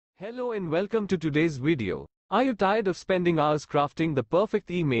Hello and welcome to today's video. Are you tired of spending hours crafting the perfect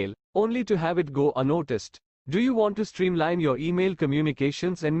email, only to have it go unnoticed? Do you want to streamline your email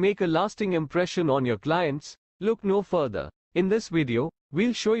communications and make a lasting impression on your clients? Look no further. In this video,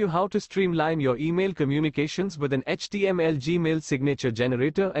 we'll show you how to streamline your email communications with an HTML Gmail signature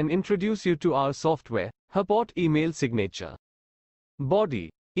generator and introduce you to our software, Hot Email Signature. Body.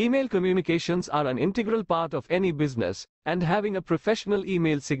 Email communications are an integral part of any business, and having a professional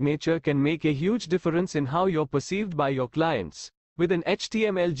email signature can make a huge difference in how you're perceived by your clients. With an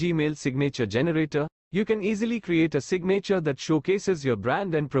HTML Gmail signature generator, you can easily create a signature that showcases your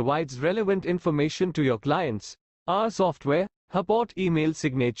brand and provides relevant information to your clients. Our software, Hot Email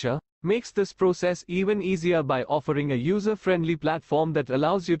Signature, makes this process even easier by offering a user-friendly platform that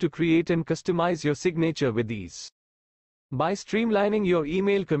allows you to create and customize your signature with ease. By streamlining your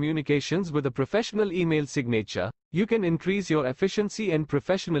email communications with a professional email signature, you can increase your efficiency and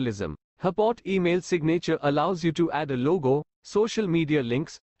professionalism. Hot Email Signature allows you to add a logo, social media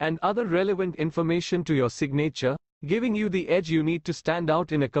links, and other relevant information to your signature, giving you the edge you need to stand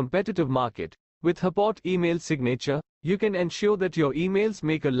out in a competitive market. With Hot Email Signature, you can ensure that your emails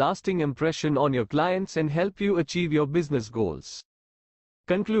make a lasting impression on your clients and help you achieve your business goals.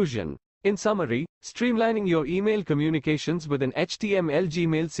 Conclusion. In summary, streamlining your email communications with an HTML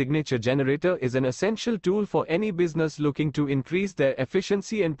Gmail signature generator is an essential tool for any business looking to increase their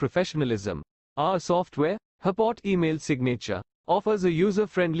efficiency and professionalism. Our software, Hot Email Signature, offers a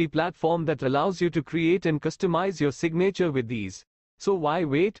user-friendly platform that allows you to create and customize your signature with ease. So why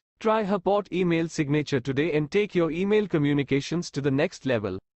wait? Try Hot Email Signature today and take your email communications to the next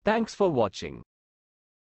level. Thanks for watching.